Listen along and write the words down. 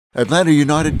Atlanta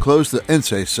United closed the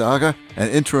Nsé saga, and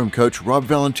interim coach Rob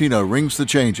Valentino rings the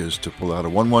changes to pull out a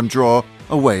 1-1 draw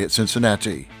away at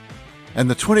Cincinnati. And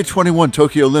the 2021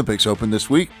 Tokyo Olympics opened this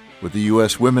week with the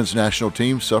U.S. women's national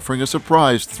team suffering a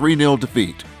surprise 3-0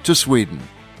 defeat to Sweden,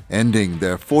 ending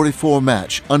their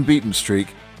 44-match unbeaten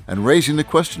streak and raising the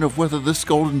question of whether this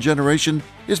golden generation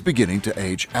is beginning to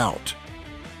age out.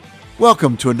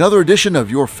 Welcome to another edition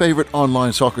of your favorite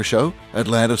online soccer show,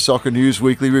 Atlanta Soccer News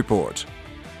Weekly Report.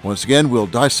 Once again, we'll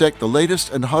dissect the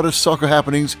latest and hottest soccer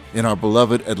happenings in our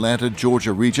beloved Atlanta,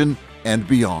 Georgia region and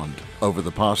beyond over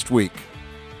the past week.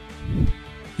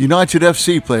 United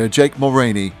FC player Jake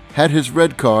Mulroney had his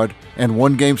red card and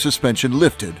one-game suspension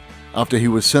lifted after he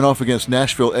was sent off against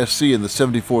Nashville SC in the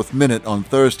 74th minute on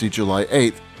Thursday, July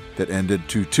 8th, that ended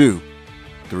 2-2.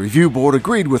 The review board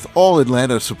agreed with all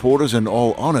Atlanta supporters and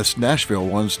all honest Nashville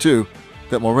ones too,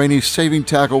 that Mulroney's saving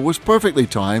tackle was perfectly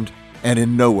timed and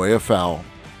in no way a foul.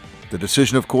 The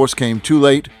decision, of course, came too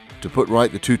late to put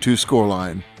right the 2-2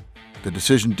 scoreline. The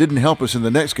decision didn't help us in the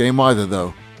next game either,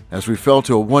 though, as we fell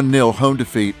to a 1-0 home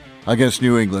defeat against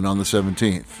New England on the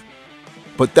 17th.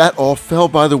 But that all fell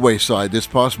by the wayside this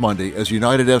past Monday as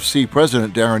United FC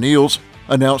president Darren Eales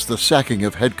announced the sacking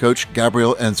of head coach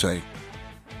Gabriel Nsé.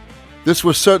 This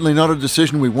was certainly not a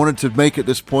decision we wanted to make at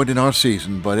this point in our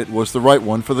season, but it was the right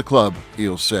one for the club,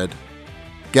 Eales said.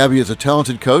 Gabby is a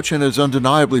talented coach and is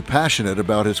undeniably passionate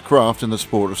about his craft in the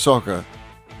sport of soccer.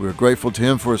 We are grateful to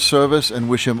him for his service and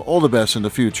wish him all the best in the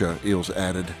future, Eales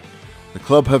added. The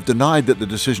club have denied that the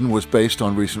decision was based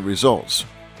on recent results.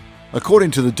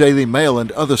 According to the Daily Mail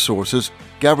and other sources,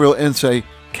 Gabriel Nsé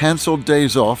canceled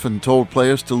days off and told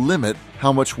players to limit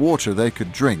how much water they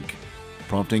could drink,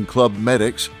 prompting club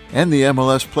medics and the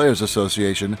MLS Players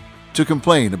Association to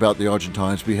complain about the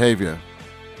Argentine's behavior.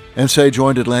 Nsé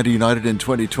joined Atlanta United in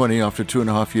 2020 after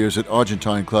 2.5 years at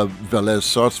Argentine club Vélez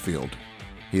Sarsfield.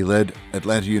 He led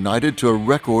Atlanta United to a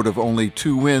record of only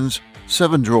 2 wins,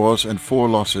 7 draws, and 4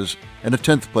 losses, and a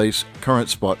 10th place current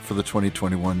spot for the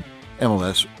 2021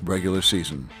 MLS regular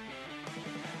season.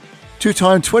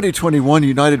 Two-time 2021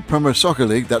 United Premier Soccer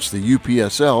League, that's the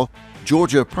UPSL,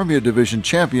 Georgia Premier Division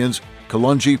champions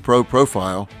Kalonji Pro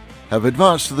Profile have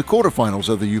advanced to the quarterfinals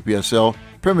of the UPSL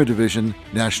Premier Division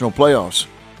National Playoffs,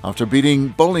 after beating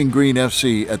Bowling Green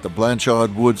FC at the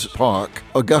Blanchard Woods Park,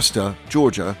 Augusta,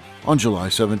 Georgia, on July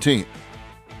 17th.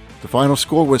 The final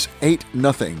score was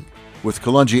 8-0, with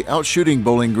Kalonji outshooting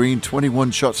Bowling Green 21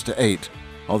 shots to 8,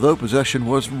 although possession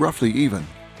was roughly even.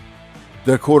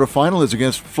 Their quarterfinal is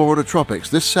against Florida Tropics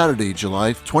this Saturday,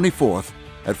 July 24th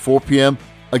at 4 p.m.,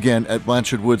 again at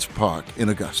Blanchard Woods Park in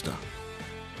Augusta.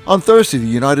 On Thursday, the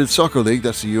United Soccer League,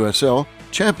 that's the USL,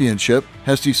 Championship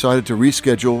has decided to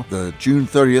reschedule the June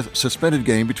 30th suspended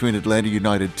game between Atlanta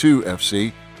United 2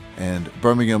 FC and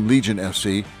Birmingham Legion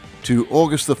FC to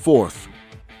August the 4th.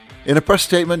 In a press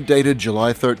statement dated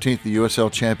July 13th, the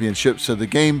USL Championship said the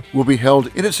game will be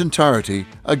held in its entirety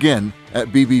again at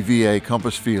BBVA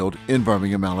Compass Field in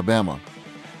Birmingham, Alabama.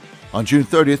 On June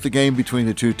 30th, the game between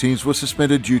the two teams was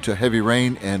suspended due to heavy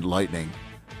rain and lightning.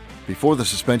 Before the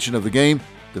suspension of the game,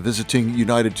 the visiting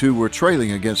United 2 were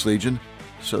trailing against Legion,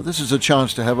 so this is a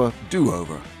chance to have a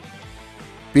do-over.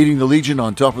 Beating the Legion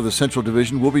on top of the Central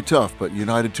Division will be tough, but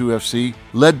United 2 FC,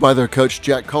 led by their coach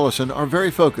Jack Collison, are very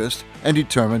focused and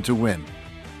determined to win.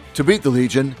 To beat the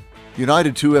Legion,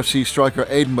 United 2 FC striker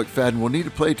Aiden McFadden will need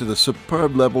to play to the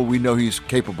superb level we know he's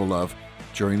capable of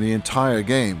during the entire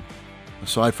game.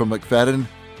 Aside from McFadden,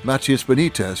 Matias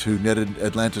Benitez, who netted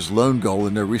Atlanta's lone goal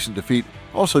in their recent defeat,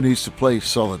 also needs to play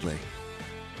solidly.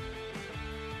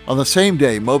 On the same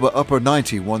day, MOBA Upper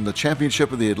 90 won the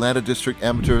championship of the Atlanta District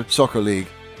Amateur Soccer League,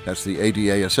 that's the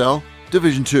ADASL,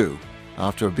 Division II,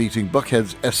 after beating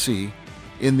Buckheads SC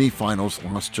in the finals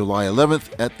last July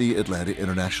 11th at the Atlanta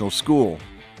International School.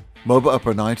 MOBA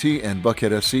Upper 90 and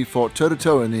Buckhead SC fought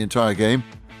toe-to-toe in the entire game,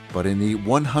 but in the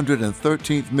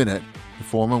 113th minute, the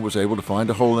former was able to find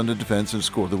a hole in the defense and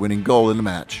score the winning goal in the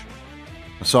match.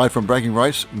 Aside from bragging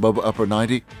rights, MOBA Upper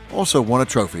 90 also won a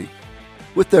trophy.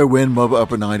 With their win, MOBA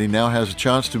Upper 90 now has a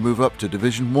chance to move up to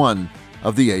Division I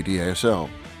of the ADASL.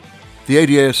 The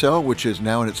ADASL, which is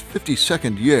now in its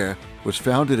 52nd year, was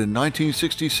founded in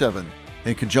 1967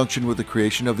 in conjunction with the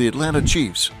creation of the Atlanta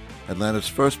Chiefs, Atlanta's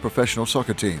first professional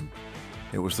soccer team.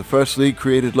 It was the first league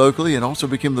created locally and also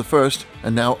became the first,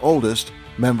 and now oldest,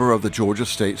 member of the Georgia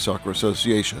State Soccer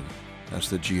Association, that's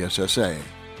the GSSA.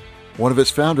 One of its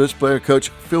founders, player-coach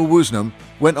Phil Woosnam,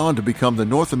 went on to become the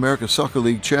North America Soccer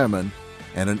League chairman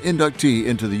and an inductee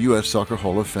into the U.S. Soccer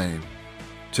Hall of Fame.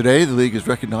 Today, the league is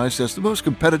recognized as the most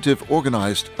competitive,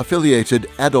 organized, affiliated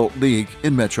adult league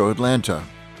in Metro Atlanta.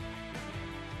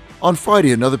 On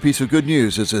Friday, another piece of good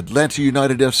news as Atlanta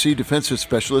United FC defensive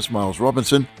specialist Miles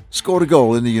Robinson scored a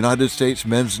goal in the United States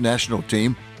men's national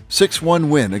team 6-1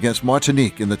 win against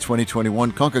Martinique in the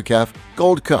 2021 CONCACAF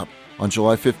Gold Cup on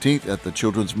July 15th at the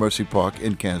Children's Mercy Park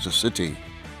in Kansas City.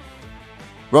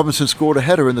 Robinson scored a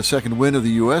header in the second win of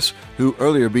the U.S., who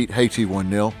earlier beat Haiti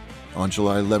 1-0 on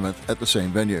July 11th at the same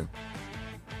venue.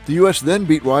 The U.S. then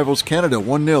beat rivals Canada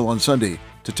 1-0 on Sunday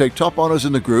to take top honors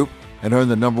in the group and earn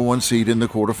the number 1 seed in the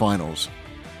quarterfinals.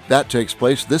 That takes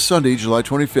place this Sunday, July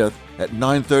 25th at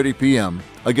 9:30 p.m.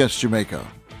 against Jamaica.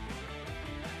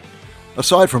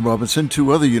 Aside from Robinson,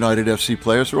 2 other United FC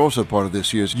players are also part of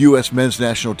this year's U.S. men's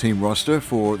national team roster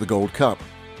for the Gold Cup: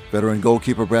 veteran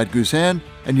goalkeeper Brad Guzan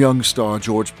and young star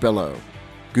George Bello.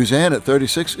 Guzan, at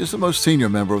 36, is the most senior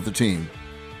member of the team.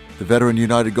 The veteran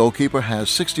United goalkeeper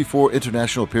has 64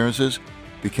 international appearances,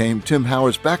 became Tim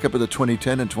Howard's backup at the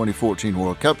 2010 and 2014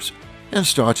 World Cups, and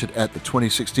started at the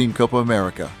 2016 Copa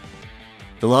America.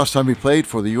 The last time he played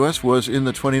for the U.S. was in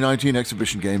the 2019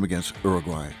 exhibition game against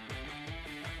Uruguay.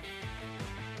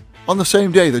 On the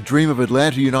same day, the dream of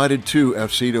Atlanta United 2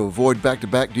 FC to avoid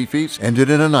back-to-back defeats ended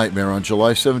in a nightmare on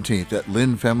July 17th at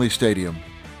Lynn Family Stadium.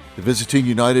 The visiting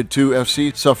United 2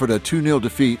 FC suffered a 2-0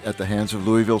 defeat at the hands of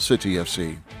Louisville City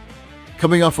FC.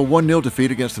 Coming off a 1-0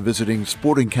 defeat against the visiting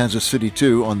Sporting Kansas City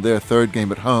 2 on their third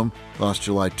game at home last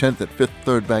July 10th at Fifth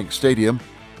Third Bank Stadium,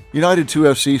 United 2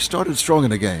 FC started strong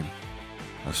in the game.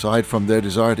 Aside from their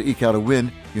desire to eke out a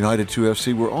win, United 2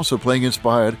 FC were also playing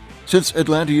inspired since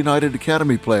Atlanta United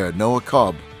Academy player Noah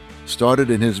Cobb started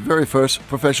in his very first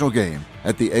professional game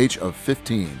at the age of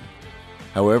 15.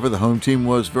 However, the home team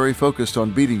was very focused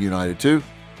on beating United 2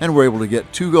 and were able to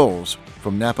get 2 goals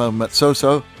from Napa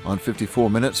Matsoso on 54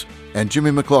 minutes and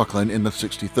Jimmy McLaughlin in the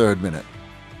 63rd minute.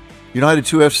 United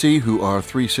 2 FC, who are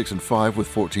 3-6-5 with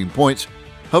 14 points,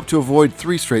 hope to avoid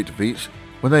 3 straight defeats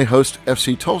when they host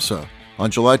FC Tulsa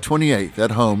on July 28th at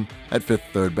home at Fifth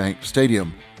Third Bank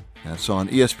Stadium. That's on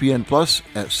ESPN Plus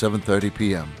at 7:30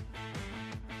 p.m.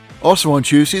 Also on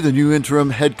Tuesday, the new interim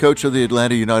head coach of the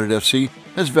Atlanta United FC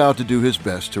has vowed to do his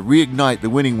best to reignite the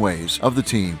winning ways of the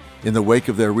team in the wake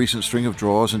of their recent string of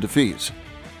draws and defeats.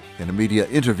 In a media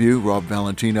interview, Rob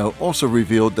Valentino also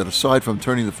revealed that aside from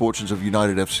turning the fortunes of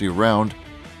United FC around,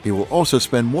 he will also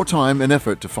spend more time and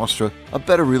effort to foster a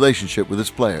better relationship with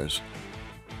his players.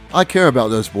 "I care about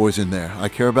those boys in there. I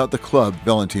care about the club,"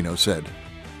 Valentino said.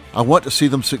 "I want to see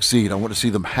them succeed. I want to see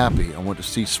them happy. I want to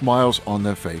see smiles on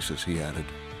their faces," he added.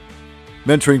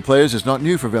 Mentoring players is not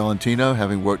new for Valentino,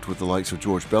 having worked with the likes of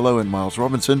George Bello and Miles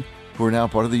Robinson, who are now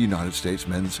part of the United States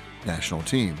men's national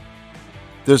team.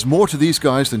 "There's more to these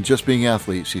guys than just being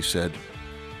athletes," he said.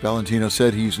 Valentino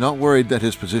said he's not worried that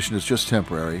his position is just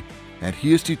temporary, and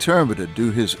he is determined to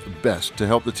do his best to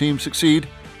help the team succeed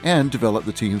and develop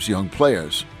the team's young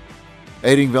players.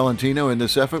 Aiding Valentino in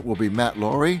this effort will be Matt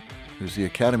Laurie, who's the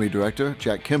Academy Director,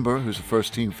 Jack Kimber, who's the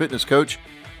first-team fitness coach,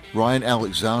 Ryan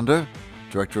Alexander,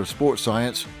 Director of Sports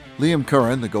Science, Liam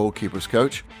Curran, the goalkeepers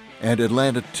coach, and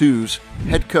Atlanta 2's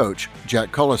head coach,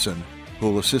 Jack Collison, who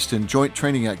will assist in joint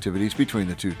training activities between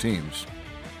the two teams.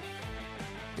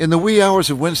 In the wee hours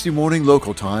of Wednesday morning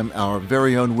local time, our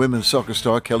very own women's soccer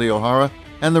star Kelly O'Hara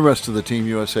and the rest of the Team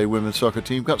USA women's soccer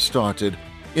team got started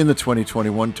in the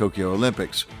 2021 Tokyo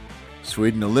Olympics.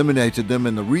 Sweden eliminated them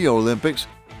in the Rio Olympics,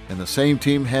 and the same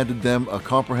team handed them a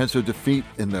comprehensive defeat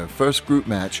in their first group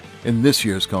match in this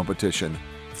year's competition,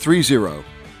 3-0,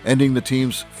 ending the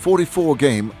team's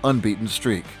 44-game unbeaten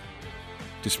streak.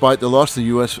 Despite the loss, the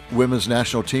U.S. women's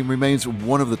national team remains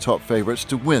one of the top favorites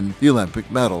to win the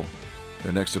Olympic medal.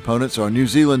 Their next opponents are New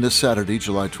Zealand this Saturday,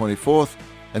 July 24th,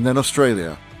 and then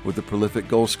Australia, with the prolific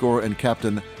goal scorer and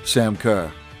captain Sam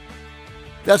Kerr.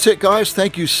 That's it, guys.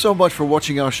 Thank you so much for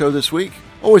watching our show this week.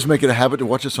 Always make it a habit to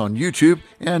watch us on YouTube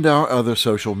and our other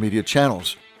social media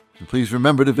channels. And please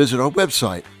remember to visit our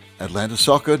website,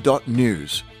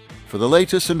 atlantasoccer.news, for the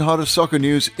latest and hottest soccer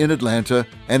news in Atlanta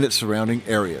and its surrounding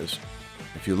areas.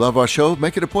 If you love our show,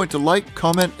 make it a point to like,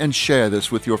 comment, and share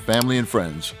this with your family and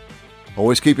friends.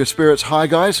 Always keep your spirits high,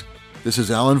 guys. This is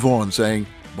Alan Vaughan saying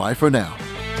bye for now.